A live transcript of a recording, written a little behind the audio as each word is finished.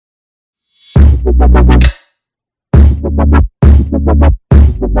Hey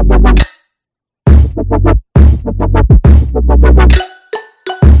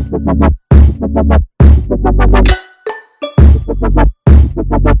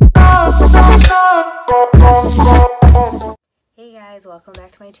guys, welcome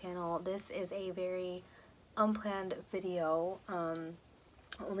back to my channel. This is a very unplanned video,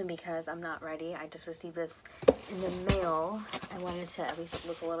 only because I'm not ready. I just received this in the mail. I wanted to at least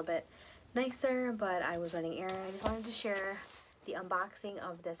look a little bit nicer, but I was running errands. I just wanted to share the unboxing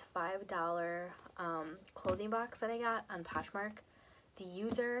of this $5 clothing box that I got on Poshmark. The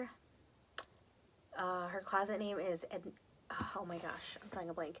user, her closet name is, oh my gosh, I'm drawing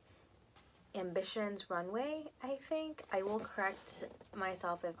a blank. Ambitionsrunway, I think. I will correct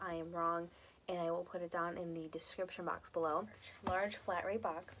myself if I am wrong, and I will put it down in the description box below. Large flat rate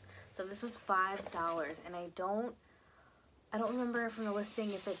box. So this was $5, and I don't remember from the listing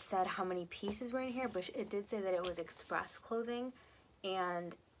if it said how many pieces were in here, but it did say that it was express clothing,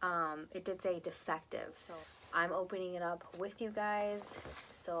 and it did say defective. So I'm opening it up with you guys.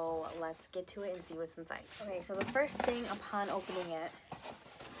 So let's get to it and see what's inside. Okay, so the first thing upon opening it,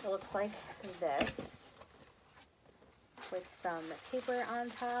 it looks like this, with some paper on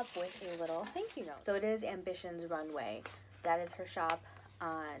top with a little thank you note. So it is Ambitionsrunway. That is her shop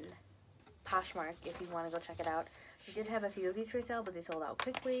on Poshmark if you want to go check it out. She did have a few of these for sale, but they sold out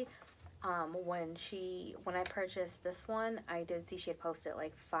quickly. When I purchased this one, I did see she had posted it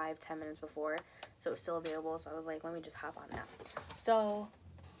like 5-10 minutes before, so it was still available. So I was like, let me just hop on that. So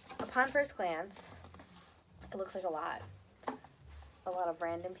upon first glance, it looks like a lot of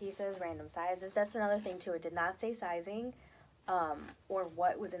random pieces, random sizes. That's another thing too. It did not say sizing or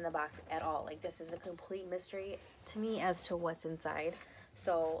what was in the box at all. Like, this is a complete mystery to me as to what's inside.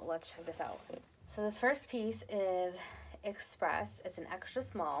 So let's check this out. So this first piece is express. It's an extra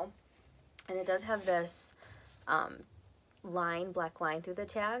small, and it does have this black line through the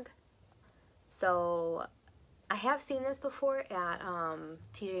tag. So I have seen this before at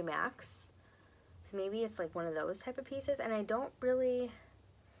TJ Maxx. So maybe it's like one of those type of pieces, and I don't really, it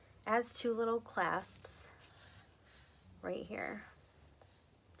has two little clasps right here,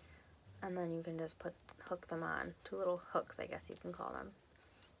 and then you can just hook them on, two little hooks, I guess you can call them.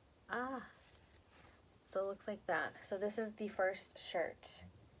 So it looks like that. So this is the first shirt,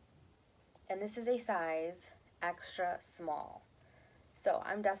 and this is a size extra small. So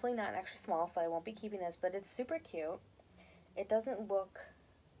I'm definitely not an extra small, so I won't be keeping this, but it's super cute. It doesn't look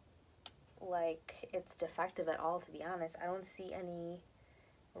like it's defective at all, to be honest. I don't see any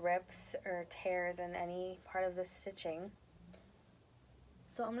rips or tears in any part of the stitching,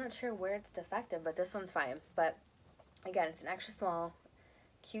 so I'm not sure where it's defective, but this one's fine. But again, it's an extra small,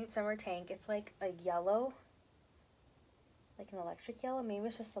 cute summer tank. It's like a yellow, like an electric yellow. Maybe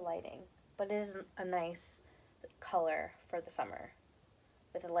it's just the lighting, but it is a nice color for the summer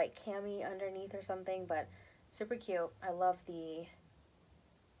with a light cami underneath or something, but super cute. I love the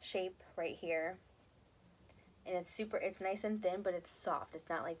shape right here, and it's nice and thin, but it's soft. It's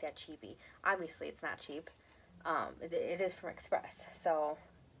not like that cheapy. Obviously it's not cheap. It is from Express. So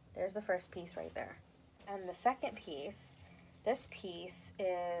there's the first piece right there. And the second piece, this piece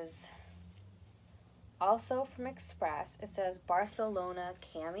is also from Express. It says Barcelona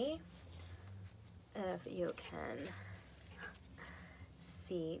Cami, if you can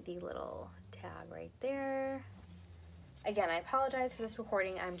see the little tag right there. Again, I apologize for this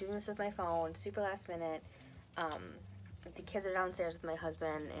recording. I'm doing this with my phone, super last minute. The kids are downstairs with my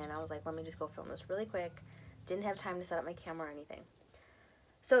husband, and I was like, let me just go film this really quick. Didn't have time to set up my camera or anything.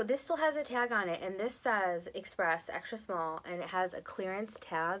 So this still has a tag on it, and this says Express, extra small, and it has a clearance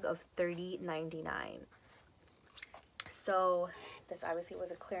tag of $30.99. So this obviously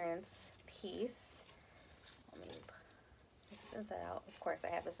was a clearance piece. Let me put this inside out. Of course, I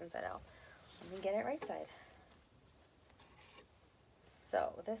have this inside out. Let me get it right side.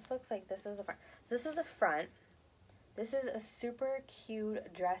 So this looks like this is the front. So this is the front. This is a super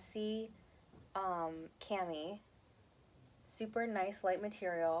cute, dressy cami. Super nice light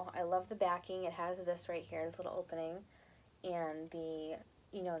material. I love the backing. It has this right here, this little opening, and the,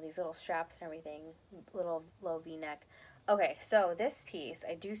 you know, these little straps and everything, little low V-neck. Okay, so this piece,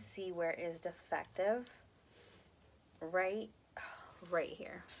 I do see where it is defective. Right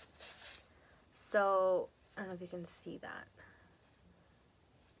here. So I don't know if you can see that.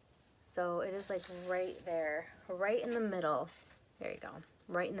 So it is like right there, right in the middle. There you go,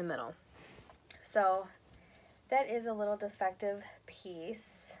 right in the middle. So that is a little defective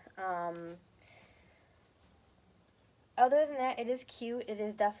piece. Other than that, it is cute. It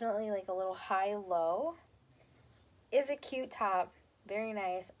is definitely like a little high-low. Is a cute top, very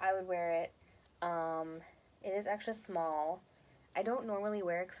nice. I would wear it. It is extra small. I don't normally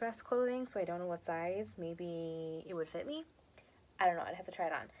wear Express clothing, so I don't know what size. Maybe it would fit me. I don't know. I'd have to try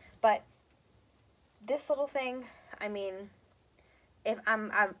it on. But this little thing, I mean, if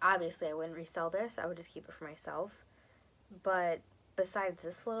I'm obviously I wouldn't resell this. I would just keep it for myself. But besides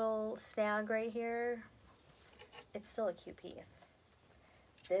this little snag right here, it's still a cute piece.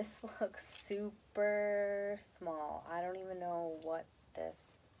 This looks super small. I don't even know what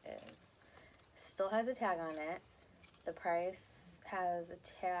this is. Still has a tag on it. The price has a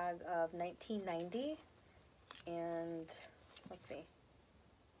tag of $19.90, and let's see,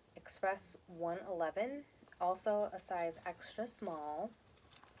 Express 111, also a size extra small.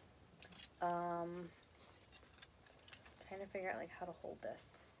 Trying to figure out like how to hold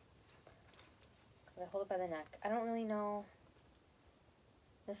this. So I hold it by the neck. I don't really know.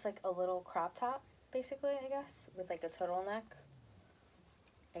 It's like a little crop top, basically, I guess, with like a turtleneck.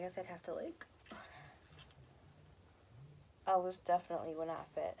 I guess I'd have to like. Oh, this definitely would not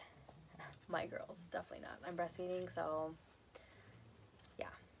fit my girls. Definitely not. I'm breastfeeding, so yeah,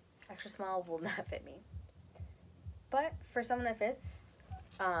 extra small will not fit me. But for someone that fits,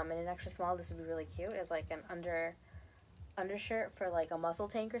 in an extra small, this would be really cute. It's like an undershirt for like a muscle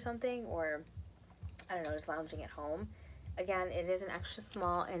tank or something, or I don't know, just lounging at home. Again, it is an extra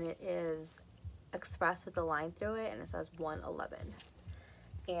small, and it is Express with a line through it, and it says 111.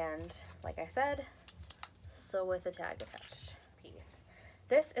 And like I said, still with the tag attached piece.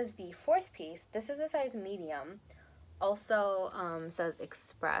 This is the fourth piece. This is a size medium. Also says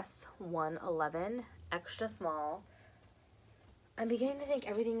Express 111, extra small. I'm beginning to think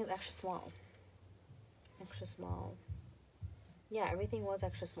everything is extra small. Extra small. Yeah, everything was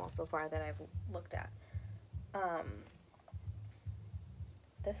extra small so far that I've looked at.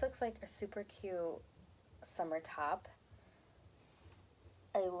 This looks like a super cute summer top.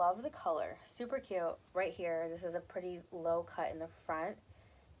 I love the color. Super cute. Right here, this is a pretty low cut in the front.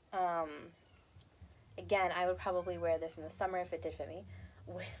 Again, I would probably wear this in the summer if it did fit me,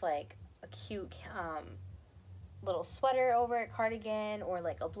 with like a cute little sweater over it, cardigan, or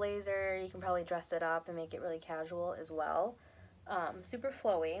like a blazer. You can probably dress it up and make it really casual as well. Super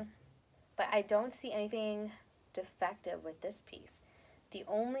flowy, but I don't see anything defective with this piece. The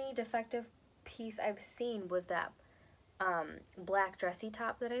only defective piece I've seen was that black dressy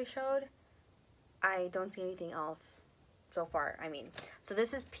top that I showed. I don't see anything else so far. I mean, so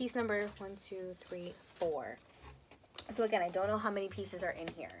this is piece number 1, 2, 3, 4. So again, I don't know how many pieces are in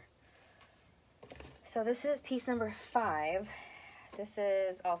here. So this is piece number 5. This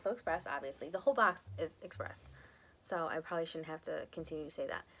is also Express, obviously. The whole box is Express, so I probably shouldn't have to continue to say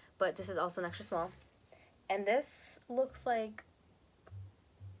that. But this is also an extra small. And this looks like,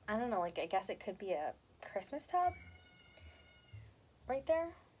 I don't know, like I guess it could be a Christmas top. Right there.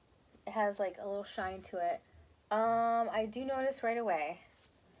 It has like a little shine to it. I do notice right away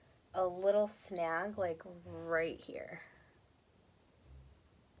a little snag like right here.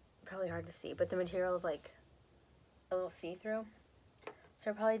 Probably hard to see, but the material is like a little see-through.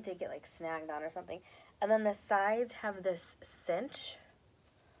 So I probably did get like snagged on or something. And then the sides have this cinch.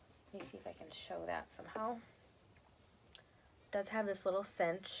 Let me see if I can show that somehow. It does have this little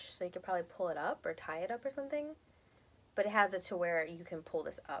cinch, so you could probably pull it up or tie it up or something. But it has it to where you can pull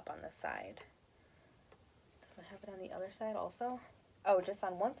this up on the side. Does it have it on the other side also? Oh, just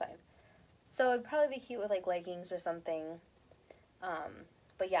on one side. So it'd probably be cute with like leggings or something.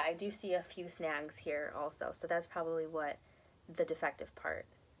 But yeah, I do see a few snags here also. So that's probably what the defective part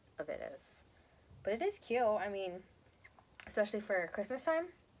of it is. But it is cute. I mean, especially for Christmas time,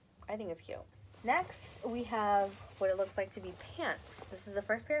 I think it's cute. Next, we have what it looks like to be pants. This is the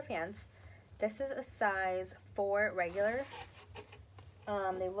first pair of pants. This is a size 4 regular.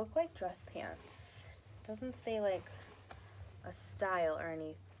 They look like dress pants. Doesn't say like a style or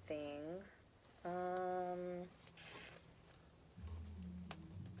anything.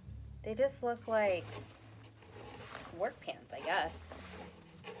 They just look like work pants, I guess.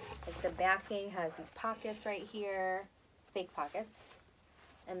 Like the backing has these pockets right here, fake pockets.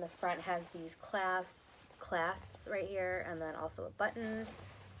 And the front has these clasps right here, and then also a button.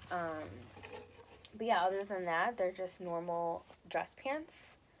 But yeah, other than that, they're just normal dress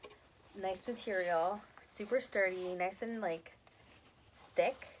pants. Nice material, super sturdy, nice and like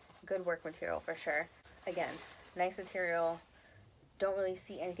thick. Good work material for sure. Again, nice material. Don't really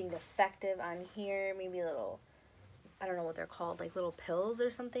see anything defective on here. Maybe a little, I don't know what they're called, like little pills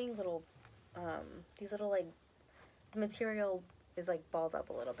or something. Little, these little like, the material is like balled up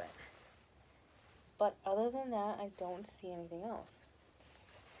a little bit. But other than that, I don't see anything else.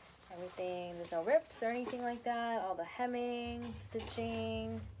 Everything, there's no rips or anything like that. All the hemming,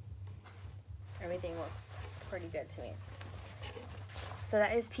 stitching, everything looks pretty good to me. So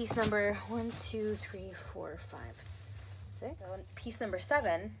that is piece number 1, 2, 3, 4, 5, 6. So piece number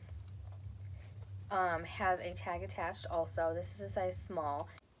 7 has a tag attached also. This is a size small.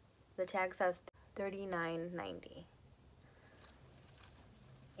 The tag says $39.90.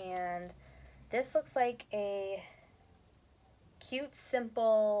 And this looks like a cute,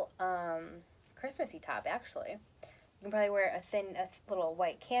 simple Christmassy top, actually. You can probably wear a little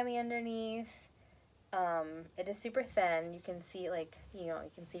white cami underneath. It is super thin. You can see, like, you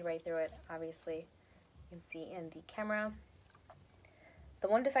can see right through it, obviously. You can see in the camera. The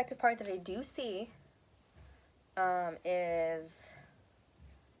one defective part that I do see is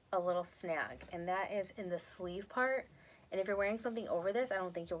a little snag, and that is in the sleeve part. And if you're wearing something over this, I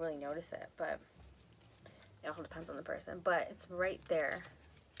don't think you'll really notice it, but it all depends on the person. But it's right there.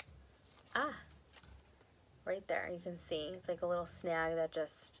 Right there, you can see. It's like a little snag that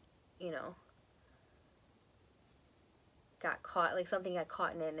just, got caught, like something got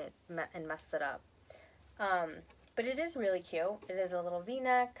caught in it and messed it up. But it is really cute. It is a little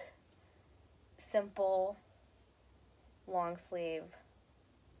V-neck, simple, long sleeve,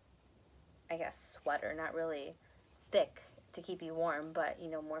 I guess, sweater. Not really thick to keep you warm, but,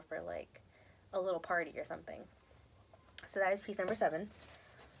 more for like a little party or something. So that is piece number 7.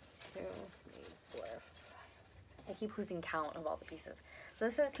 2, 3, 4, 5, 6. I keep losing count of all the pieces. So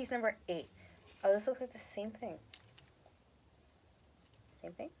this is piece number 8. Oh, this looks like the same thing.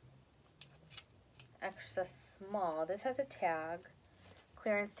 Same thing. Extra small. This has a tag,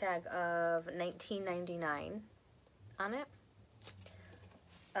 clearance tag of $19.99 on it.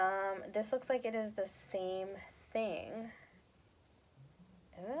 This looks like it is the same thing.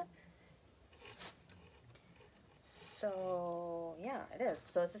 Is it? So, yeah, it is.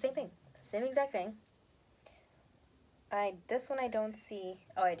 So it's the same thing. Same exact thing. This one I don't see.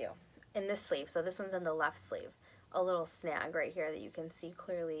 Oh, I do. In this sleeve. So this one's in the left sleeve. A little snag right here that you can see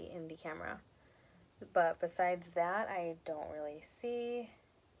clearly in the camera. But besides that, I don't really see.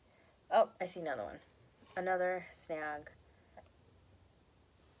 Oh, I see another one. Another snag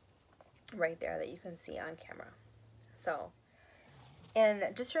right there that you can see on camera. So,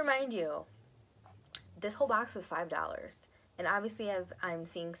 and just to remind you, this whole box was $5. And obviously I'm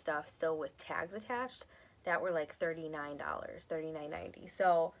seeing stuff still with tags attached that were like $39, $39.90.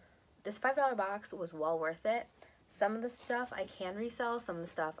 So this $5 box was well worth it. Some of the stuff I can resell, some of the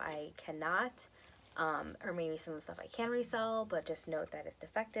stuff I cannot, or maybe some of the stuff I can resell, but just note that it's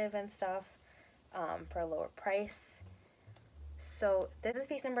defective and stuff for a lower price. So this is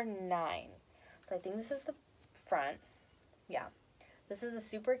piece number 9. So I think this is the front. Yeah. This is a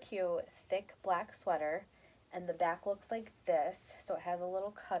super cute, thick black sweater, and the back looks like this. So it has a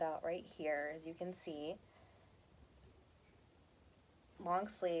little cutout right here, as you can see. Long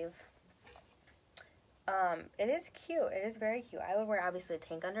sleeve. It is cute. It is very cute. I would wear, obviously, a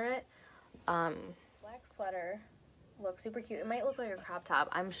tank under it. Black sweater. Looks super cute. It might look like a crop top.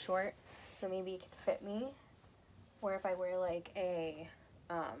 I'm short, so maybe it could fit me. Or if I wear, like, a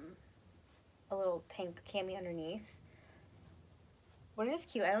little tank cami underneath. But it is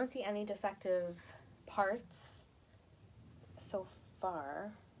cute. I don't see any defective parts so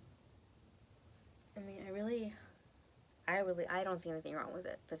far. I mean, I don't see anything wrong with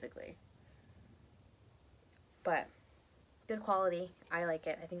it physically. But good quality. I like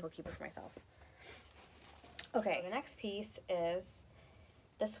it. I think I'll keep it for myself. Okay, the next piece is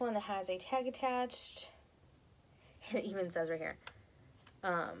this one that has a tag attached. It even says right here,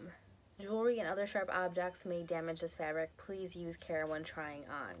 jewelry and other sharp objects may damage this fabric. Please use care when trying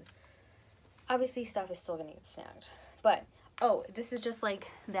on. Obviously, stuff is still going to get snagged. But, oh, this is just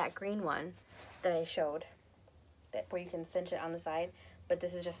like that green one that I showed, where you can cinch it on the side. But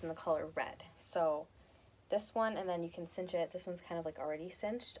this is just in the color red. So this one, and then you can cinch it. This one's kind of like already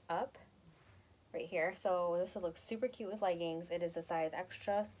cinched up right here. So this would look super cute with leggings. It is a size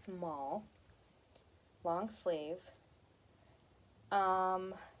extra small, long sleeve.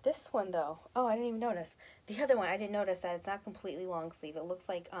 This one though, oh, I didn't even notice. The other one, I didn't notice that it's not completely long sleeve. It looks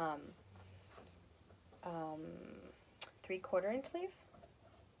like 3/4 inch sleeve,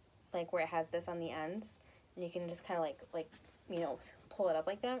 like where it has this on the ends, and you can just kind of like pull it up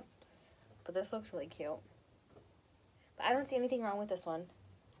like that. But this looks really cute. But I don't see anything wrong with this one.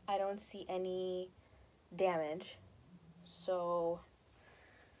 I don't see any damage, so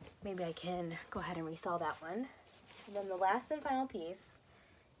maybe I can go ahead and resell that one. And then the last and final piece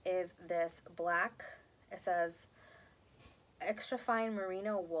is this black, it says extra fine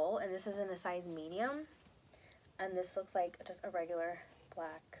merino wool, and this is in a size medium. And this looks like just a regular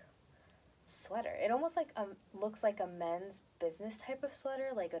black sweater. It almost like looks like a men's business type of sweater,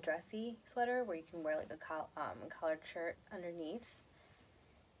 like a dressy sweater where you can wear like a collared shirt underneath.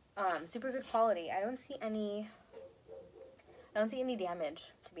 Super good quality. I don't see any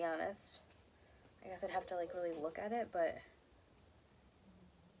damage, to be honest. I guess I'd have to like really look at it, but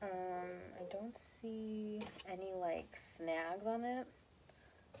I don't see any like snags on it.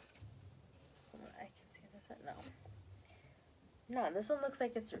 I can see this. No, this one looks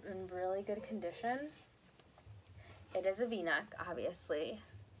like it's in really good condition. It is a V-neck, obviously.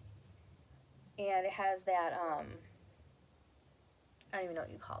 And it has that, I don't even know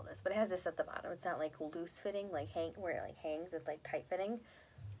what you call this, but it has this at the bottom. It's not like loose fitting, like where it like hangs. It's like tight fitting.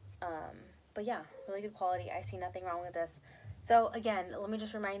 But yeah, really good quality. I see nothing wrong with this. So again, let me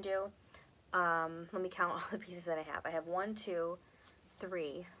just remind you, let me count all the pieces that I have. I have 1, 2,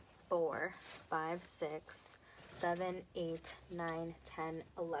 3, 4, 5, 6, 7, 8, 9, 10,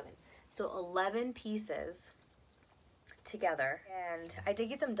 11. So 11 pieces together. And I did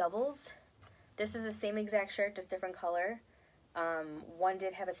get some doubles. This is the same exact shirt, just different color. One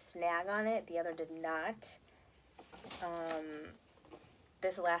did have a snag on it, the other did not.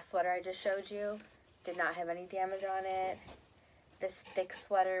 This last sweater I just showed you did not have any damage on it. This thick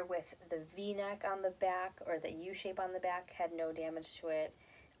sweater with the V-neck on the back, or the U-shape on the back, had no damage to it.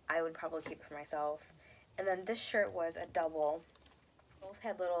 I would probably keep it for myself. And then this shirt was a double. Both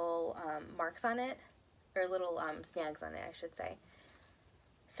had little marks on it, or little snags on it, I should say.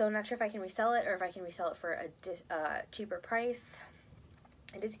 So I'm not sure if I can resell it, or if I can resell it for a cheaper price.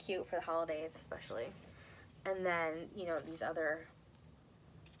 It is cute for the holidays, especially. And then, you know, these other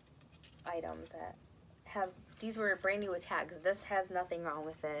items that have, these were brand new with tags. This has nothing wrong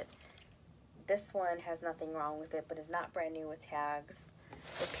with it. This one has nothing wrong with it, but is not brand new with tags.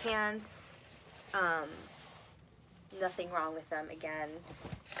 The pants, nothing wrong with them again.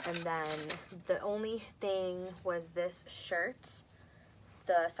 And then the only thing was this shirt,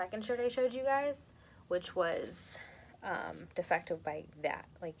 the second shirt I showed you guys, which was defective by that,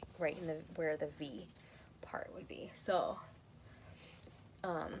 like right in the where the V part would be. So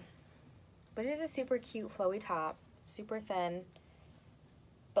but it is a super cute flowy top, super thin,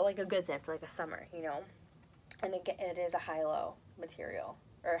 but like a good thin for like a summer, you know. And it is a high-low material,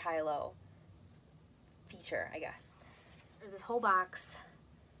 or high-low feature, I guess. This whole box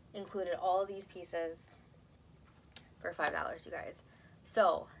included all of these pieces for $5, you guys.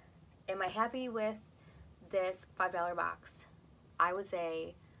 So, am I happy with this $5 box? I would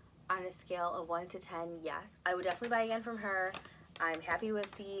say, on a scale of 1 to 10, yes. I would definitely buy again from her. I'm happy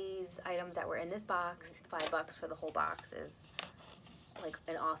with these items that were in this box. $5 for the whole box is like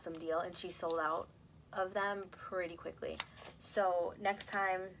an awesome deal, and she sold out of them pretty quickly. So next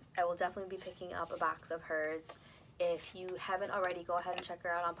time I will definitely be picking up a box of hers. If you haven't already, go ahead and check her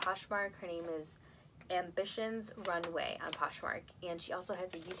out on Poshmark. Her name is Ambitionsrunway on Poshmark, and she also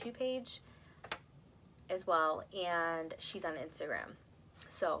has a YouTube page as well, and she's on Instagram.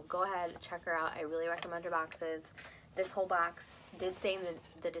 So go ahead and check her out. I really recommend her boxes. This whole box did say in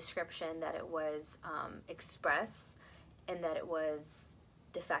the description that it was express and that it was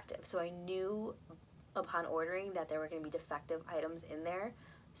defective. So I knew upon ordering that there were going to be defective items in there.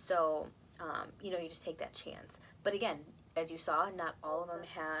 So, you know, you just take that chance. But again, as you saw, not all of them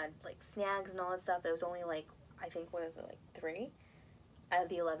had like snags and all that stuff. It was only like, I think, what is it, like 3 out of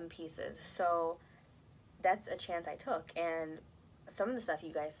the 11 pieces. So that's a chance I took. And some of the stuff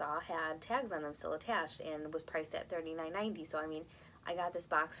you guys saw had tags on them still attached and was priced at $39.90. So I mean, I got this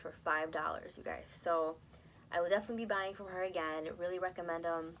box for $5, you guys. So I will definitely be buying from her again. Really recommend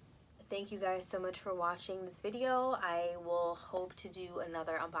them. Thank you guys so much for watching this video. I will hope to do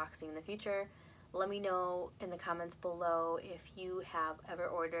another unboxing in the future. Let me know in the comments below if you have ever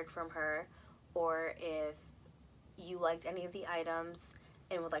ordered from her, or if you liked any of the items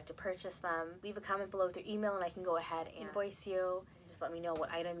and would like to purchase them. Leave a comment below with your email and I can go ahead and invoice you. Just let me know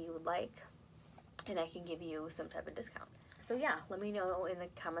what item you would like and I can give you some type of discount. So yeah, let me know in the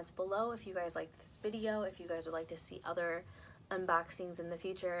comments below if you guys liked this video, if you guys would like to see other unboxings in the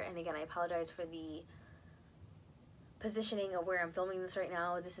future. And again, I apologize for the positioning of where I'm filming this right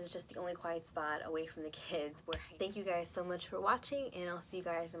now. This is just the only quiet spot away from the kids. Thank you guys so much for watching, and I'll see you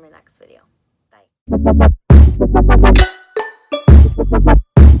guys in my next video. Bye.